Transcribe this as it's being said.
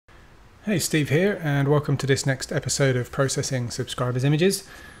Hey, Steve here, and welcome to this next episode of Processing Subscribers' Images.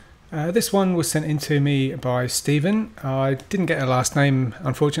 This one was sent in to me by Stephen. I didn't get a last name,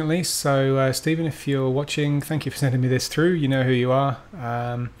 unfortunately, so Stephen, if you're watching, thank you for sending me this through. You know who you are.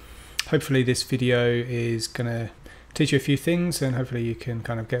 Hopefully this video is going to teach you a few things, and hopefully you can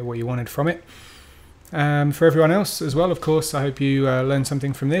kind of get what you wanted from it. For everyone else as well, of course, I hope you learned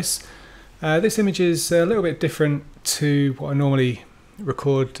something from this. This image is a little bit different to what I normally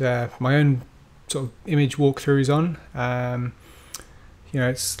record my own sort of image walkthroughs on.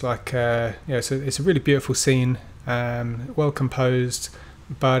 It's like it's a really beautiful scene, well composed,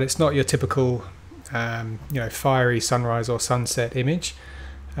 but it's not your typical fiery sunrise or sunset image.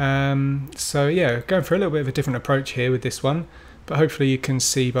 So yeah, going for a little bit of a different approach here with this one, but hopefully you can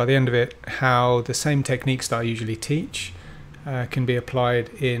see by the end of it how the same techniques that I usually teach can be applied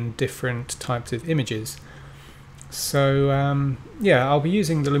in different types of images. So yeah, I'll be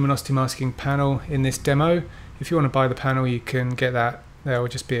using the luminosity masking panel in this demo. If you want to buy the panel, you can get that. There will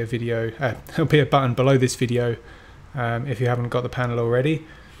just be a video, there'll be a button below this video if you haven't got the panel already.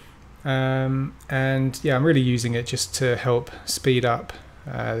 And yeah, I'm really using it just to help speed up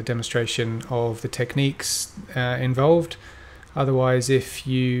the demonstration of the techniques involved. Otherwise, if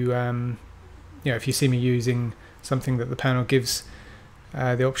you if you see me using something that the panel gives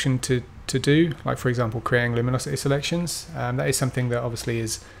the option to do, like for example creating luminosity selections, that is something that obviously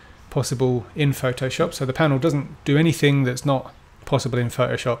is possible in Photoshop. So the panel doesn't do anything that's not possible in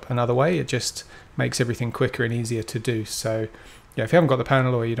Photoshop another way. It just makes everything quicker and easier to do. So yeah, if you haven't got the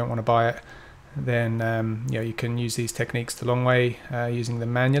panel or you don't want to buy it, then you can use these techniques the long way using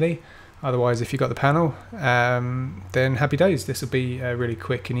them manually. Otherwise, if you've got the panel, then happy days. This will be a really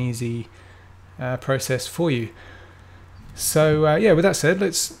quick and easy process for you. So yeah, with that said,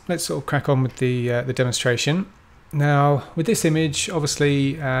 let's sort of crack on with the demonstration. Now with this image,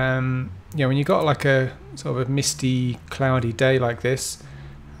 obviously when you got like a sort of a misty, cloudy day like this,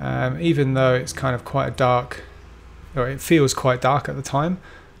 even though it's kind of quite a dark, or it feels quite dark at the time,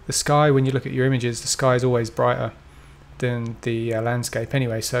 the sky, when you look at your images, the sky is always brighter than the landscape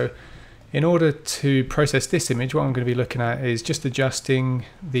anyway. So in order to process this image, what I'm going to be looking at is just adjusting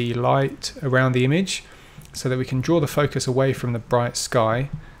the light around the image so that we can draw the focus away from the bright sky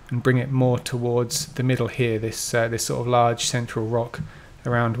and bring it more towards the middle here, this sort of large central rock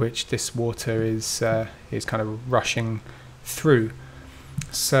around which this water is kind of rushing through.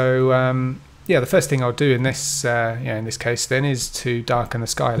 So yeah, the first thing I'll do in this in this case then is to darken the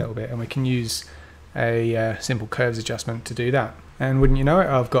sky a little bit, and we can use a simple curves adjustment to do that. And wouldn't you know it,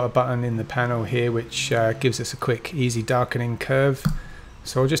 I've got a button in the panel here which gives us a quick, easy darkening curve.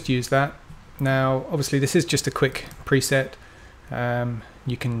 So I'll just use that. Now, obviously, this is just a quick preset.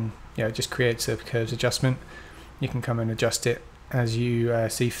 You can, just create a curves adjustment. You can come and adjust it as you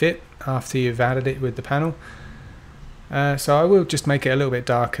see fit after you've added it with the panel. So I will just make it a little bit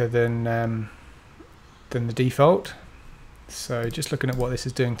darker than the default. So just looking at what this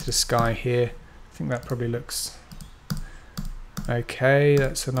is doing to the sky here, I think that probably looks okay.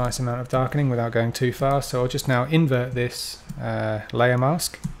 That's a nice amount of darkening without going too far. So I'll just now invert this layer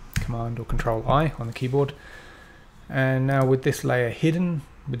mask. Command or Control I on the keyboard, and now with this layer hidden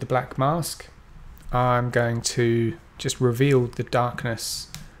with the black mask, I'm going to just reveal the darkness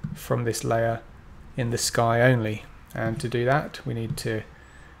from this layer in the sky only. And to do that, we need to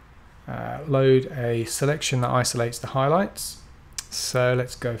load a selection that isolates the highlights. So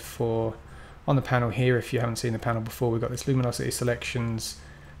let's go for, on the panel here, if you haven't seen the panel before, we've got this luminosity selections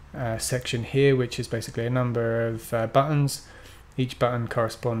section here, which is basically a number of buttons. Each button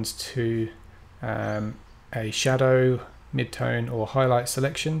corresponds to a shadow, midtone or highlight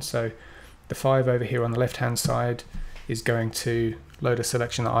selection. So the 5 over here on the left hand side is going to load a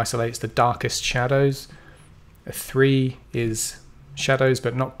selection that isolates the darkest shadows. A 3 is shadows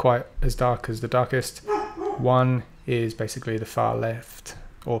but not quite as dark as the darkest. 1 is basically the far left,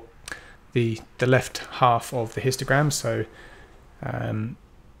 or the left half of the histogram, so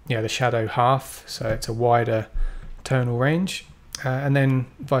the shadow half, so it's a wider tonal range. And then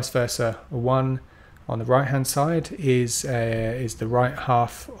vice versa, a 1 on the right hand side is the right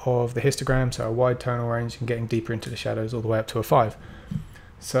half of the histogram, so a wide tonal range and getting deeper into the shadows all the way up to a 5.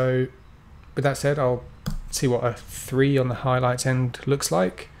 So with that said, I'll see what a 3 on the highlights end looks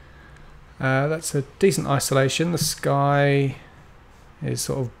like. That's a decent isolation. The sky is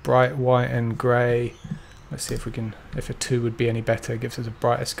sort of bright white and grey. Let's see if we can, if a 2 would be any better, it gives us a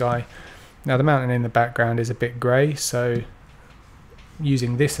brighter sky. Now the mountain in the background is a bit grey, so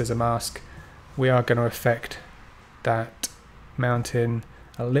using this as a mask, we are going to affect that mountain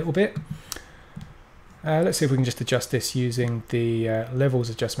a little bit. Let's see if we can just adjust this using the levels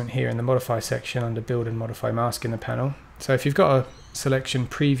adjustment here in the modify section under build and modify mask in the panel. So if you've got a selection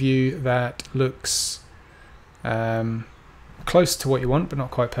preview that looks close to what you want but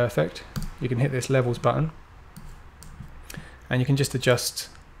not quite perfect, you can hit this levels button and you can just adjust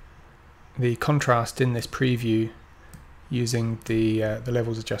the contrast in this preview using the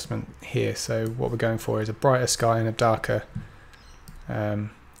levels adjustment here. So what we're going for is a brighter sky and a darker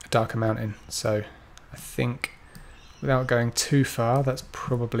mountain. So I think without going too far, that's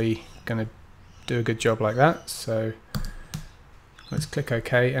probably going to do a good job like that. So let's click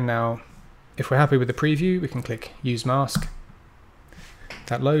OK, and now if we're happy with the preview, we can click Use Mask.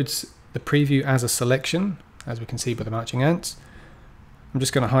 That loads the preview as a selection, as we can see by the marching ants. I'm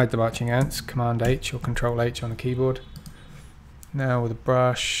just going to hide the marching ants, Command H or Control H on the keyboard. Now with a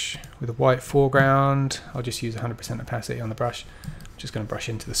brush, with a white foreground, I'll just use 100% opacity on the brush. Just going to brush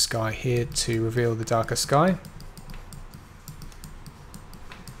into the sky here to reveal the darker sky.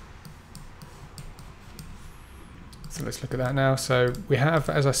 So let's look at that now. So we have,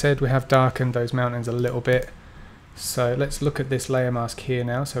 as I said, we have darkened those mountains a little bit. So let's look at this layer mask here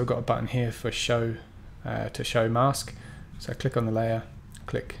now. So we've got a button here for show, to show mask. So click on the layer,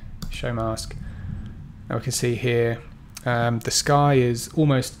 click show mask. Now we can see here the sky is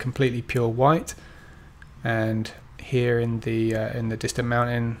almost completely pure white, and here in the distant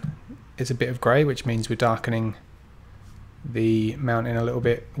mountain is a bit of grey, which means we're darkening the mountain a little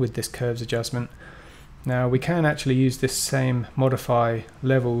bit with this curves adjustment. Now we can actually use this same modify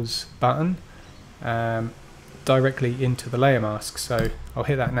levels button directly into the layer mask. So I'll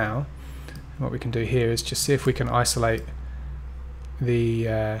hit that now. And what we can do here is just see if we can isolate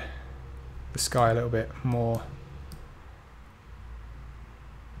the sky a little bit more,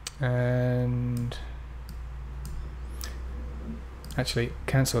 and actually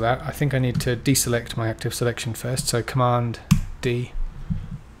cancel that. I think I need to deselect my active selection first, so Command D,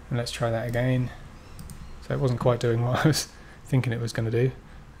 and let's try that again. So it wasn't quite doing what I was thinking it was going to do.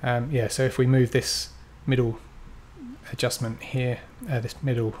 Yeah, so if we move this middle adjustment here, this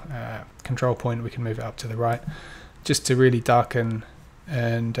middle control point, we can move it up to the right just to really darken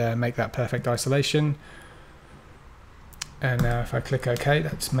and make that perfect isolation. And now if I click OK,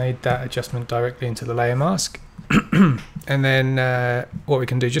 that's made that adjustment directly into the layer mask. And then what we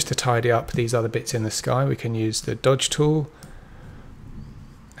can do just to tidy up these other bits in the sky, we can use the dodge tool.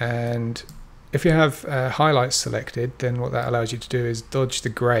 And if you have highlights selected, then what that allows you to do is dodge the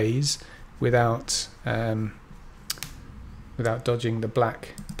greys without dodging the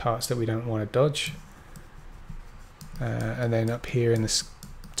black parts that we don't want to dodge. And then up here in this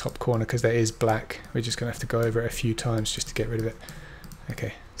top corner, because there is black, we're just going to have to go over it a few times just to get rid of it.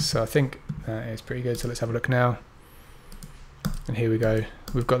 Okay, so I think that is pretty good. So let's have a look now. And here we go.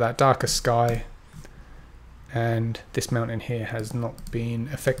 We've got that darker sky, and this mountain here has not been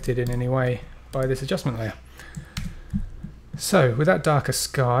affected in any way by this adjustment layer. So with that darker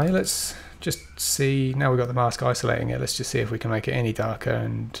sky, let's just see, now we've got the mask isolating it, let's just see if we can make it any darker,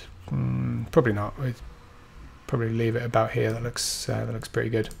 and probably not. We'd probably leave it about here. That looks pretty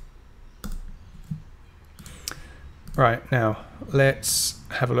good. Right, now let's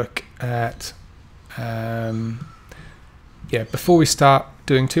have a look at yeah, before we start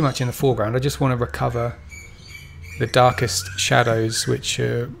doing too much in the foreground, I just want to recover the darkest shadows, which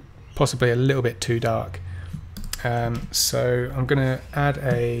are possibly a little bit too dark. So I'm going to add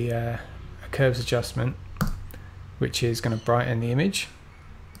a curves adjustment, which is going to brighten the image.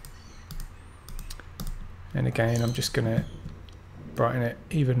 And again, I'm just going to brighten it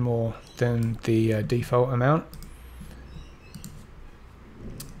even more than the default amount.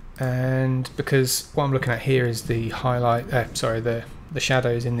 And because what I'm looking at here is the highlight, the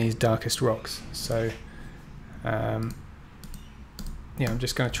shadows in these darkest rocks. So yeah, I'm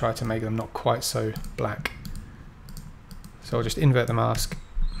just going to try to make them not quite so black. So I'll just invert the mask.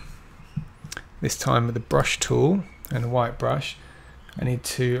 This time with the brush tool and the white brush, I need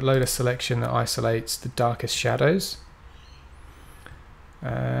to load a selection that isolates the darkest shadows.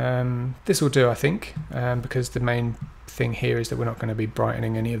 This will do, I think, because the main thing here is that we're not going to be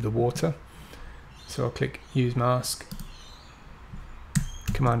brightening any of the water. So I'll click Use Mask,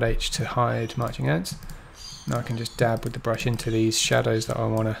 Command H to hide marching ants. Now I can just dab with the brush into these shadows that I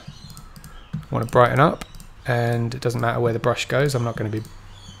want to brighten up, and it doesn't matter where the brush goes, I'm not going to be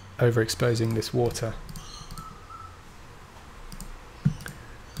overexposing this water.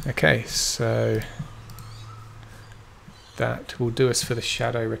 Okay, so that will do us for the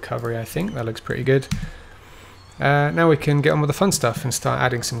shadow recovery. I think that looks pretty good. Now we can get on with the fun stuff and start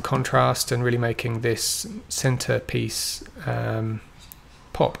adding some contrast and really making this center piece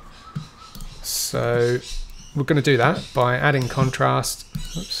pop. So we're going to do that by adding contrast,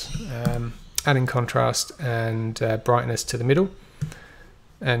 adding contrast and brightness to the middle,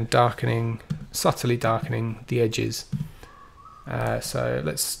 and subtly darkening the edges. So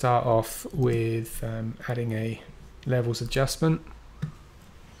let's start off with adding a levels adjustment.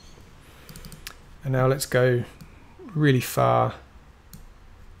 And now let's go really far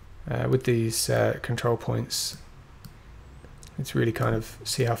with these control points. Let's really kind of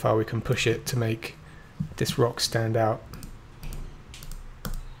see how far we can push it to make this rock stand out.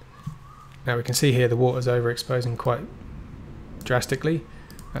 Now we can see here the water's overexposing quite drastically.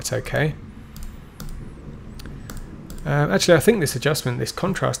 That's okay. Actually, I think this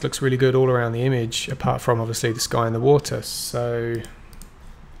contrast looks really good all around the image, apart from obviously the sky and the water. So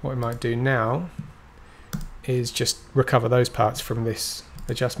what we might do now is just recover those parts from this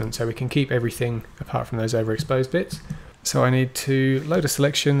adjustment, so we can keep everything apart from those overexposed bits. So I need to load a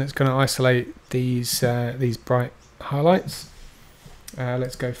selection that's going to isolate these bright highlights.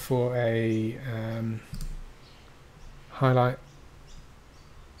 Let's go for a highlight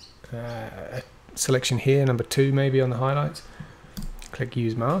a selection here, number 2 maybe on the highlights. Click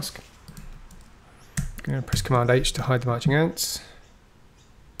use mask. I'm going to press Command H to hide the marching ants,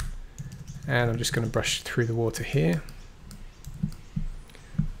 and I'm just going to brush through the water here,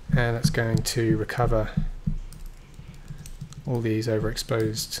 and that's going to recover all these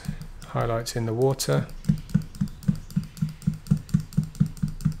overexposed highlights in the water.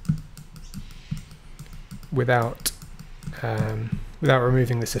 Without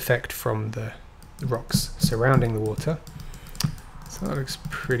removing this effect from the rocks surrounding the water. So that looks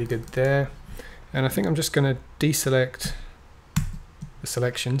pretty good there. And I think I'm just going to deselect the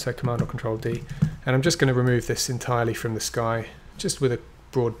selection, so Command or Control D, and I'm just going to remove this entirely from the sky, just with a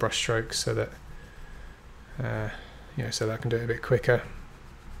broad brush stroke, so that so that I can do it a bit quicker.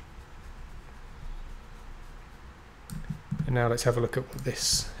 And now let's have a look at what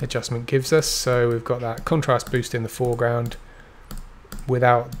this adjustment gives us. So we've got that contrast boost in the foreground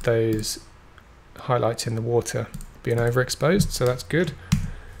without those highlights in the water being overexposed, so that's good.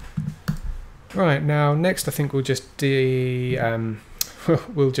 Right, now next I think we'll just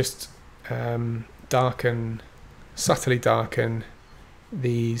subtly darken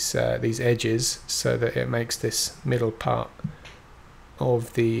these edges, so that it makes this middle part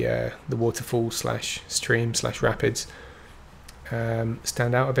of the waterfall slash stream slash rapids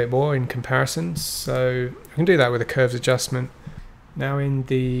stand out a bit more in comparison. So I can do that with a curves adjustment. Now in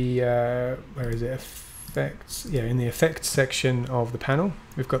the where is it, effects? Yeah, in the effects section of the panel,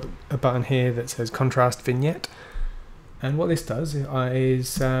 we've got a button here that says contrast vignette, and what this does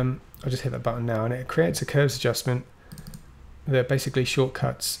is I'll just hit that button now, and it creates a curves adjustment that basically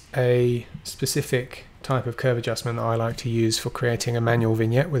shortcuts a specific type of curve adjustment that I like to use for creating a manual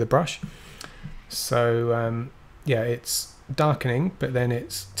vignette with a brush. So yeah, it's darkening, but then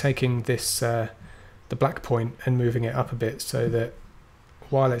it's taking this the black point and moving it up a bit, so that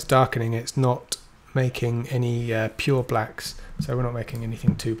while it's darkening, it's not making any pure blacks. So we're not making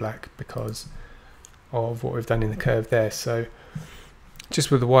anything too black because of what we've done in the curve there. So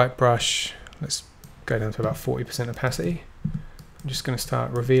just with the white brush, let's go down to about 40% opacity. I'm just going to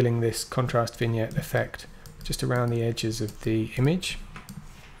start revealing this contrast vignette effect just around the edges of the image.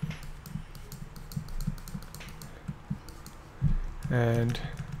 And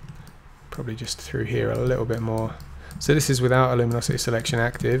probably just through here a little bit more. So this is without a luminosity selection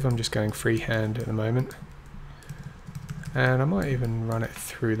active. I'm just going freehand at the moment. And I might even run it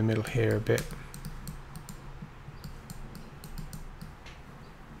through the middle here a bit.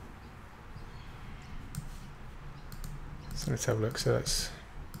 So let's have a look. So that's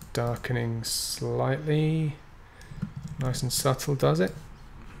darkening slightly. Nice and subtle, does it?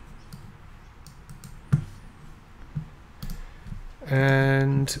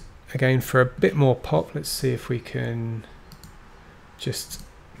 And again, for a bit more pop, let's see if we can just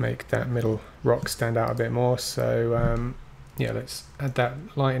make that middle rock stand out a bit more. So yeah, let's add that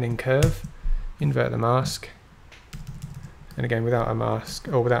lightening curve, invert the mask, and again, without a mask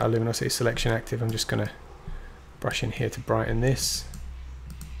or without a luminosity selection active, I'm just going to brush in here to brighten this.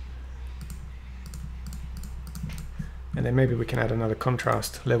 And then maybe we can add another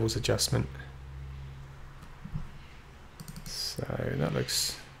contrast levels adjustment. So that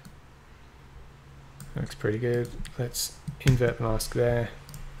looks pretty good. Let's invert the mask there.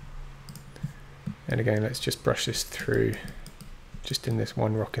 And again, let's just brush this through just in this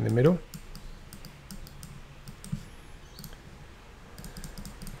one rock in the middle.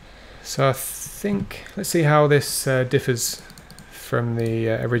 So I think, let's see how this differs from the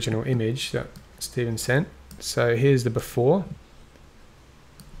original image that Stephen sent. So here's the before,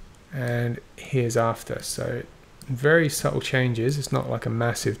 and here's after. So very subtle changes. It's not like a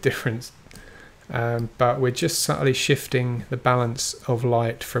massive difference, but we're just subtly shifting the balance of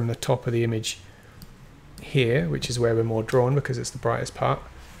light from the top of the image here, which is where we're more drawn because it's the brightest part,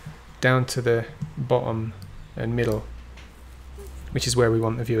 down to the bottom and middle, which is where we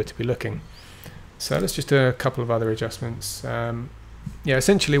want the viewer to be looking. So let's just do a couple of other adjustments. Yeah,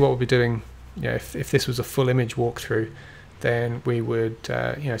 essentially what we'll be doing, if this was a full image walkthrough, then we would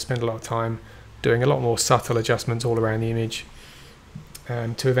spend a lot of time doing a lot more subtle adjustments all around the image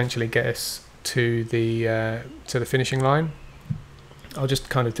to eventually get us to the finishing line. I'll just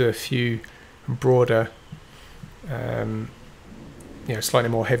kind of do a few broader, slightly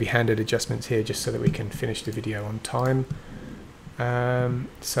more heavy-handed adjustments here, just so that we can finish the video on time.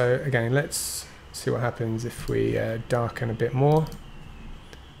 So again, let's see what happens if we darken a bit more.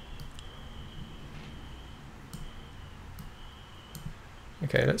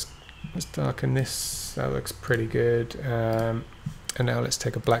 Okay, let's darken this. That looks pretty good. And now let's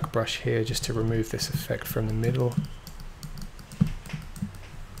take a black brush here just to remove this effect from the middle.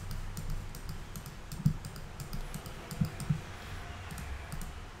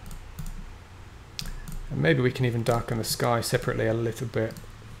 And maybe we can even darken the sky separately a little bit,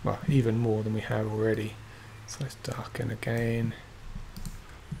 well, even more than we have already. So let's darken again.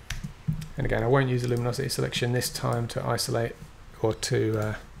 And again, I won't use the luminosity selection this time to isolate or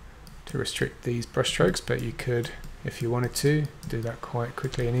to restrict these brush strokes, but you could, if you wanted to, do that quite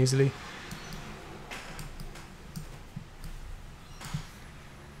quickly and easily.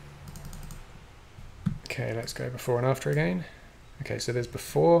 Okay, let's go before and after again. Okay, so there's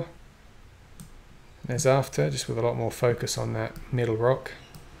before, there's after, just with a lot more focus on that middle rock.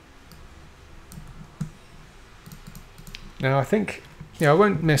 Now I think, I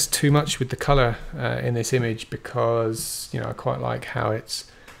won't mess too much with the color in this image, because I quite like how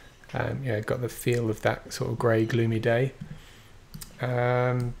it's got the feel of that sort of grey, gloomy day.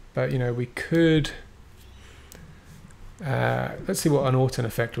 But we could let's see what an autumn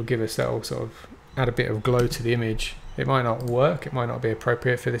effect will give us. That will sort of add a bit of glow to the image. It might not work, it might not be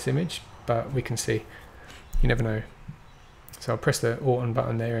appropriate for this image, but we can see. You never know. So I'll press the autumn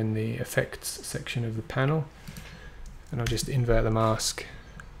button there in the effects section of the panel, and I'll just invert the mask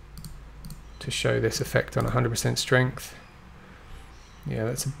to show this effect on 100% strength. Yeah,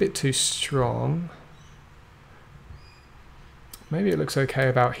 that's a bit too strong. Maybe it looks okay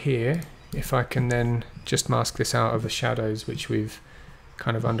about here, if I can then just mask this out of the shadows, which we've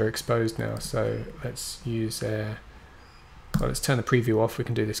kind of underexposed now. So let's use, well, let's turn the preview off. We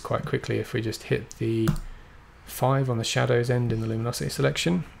can do this quite quickly if we just hit the 5 on the shadows end in the luminosity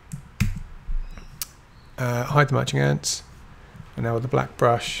selection. Hide the matching ants, and now with the black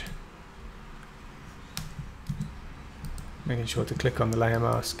brush, making sure to click on the layer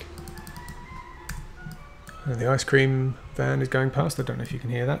mask. And the ice cream van is going past, I don't know if you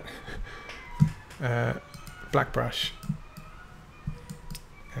can hear that. Black brush,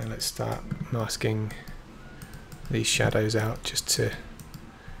 and let's start masking these shadows out just to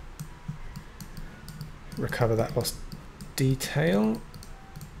recover that lost detail.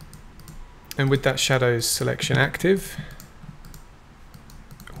 And with that shadows selection active,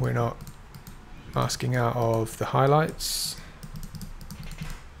 we're not masking out of the highlights.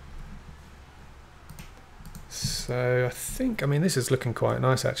 So I think, this is looking quite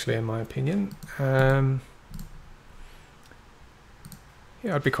nice actually, in my opinion. Yeah,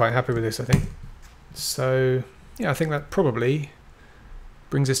 I'd be quite happy with this, I think. So yeah, I think that probably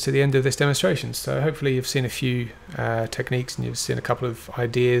brings us to the end of this demonstration. So hopefully you've seen a few techniques, and you've seen a couple of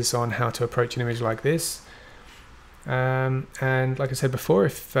ideas on how to approach an image like this. And like I said before,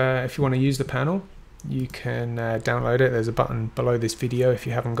 if you want to use the panel, you can download it. There's a button below this video if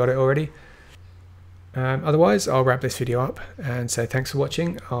you haven't got it already. Otherwise, I'll wrap this video up and say thanks for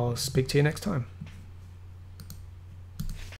watching. I'll speak to you next time.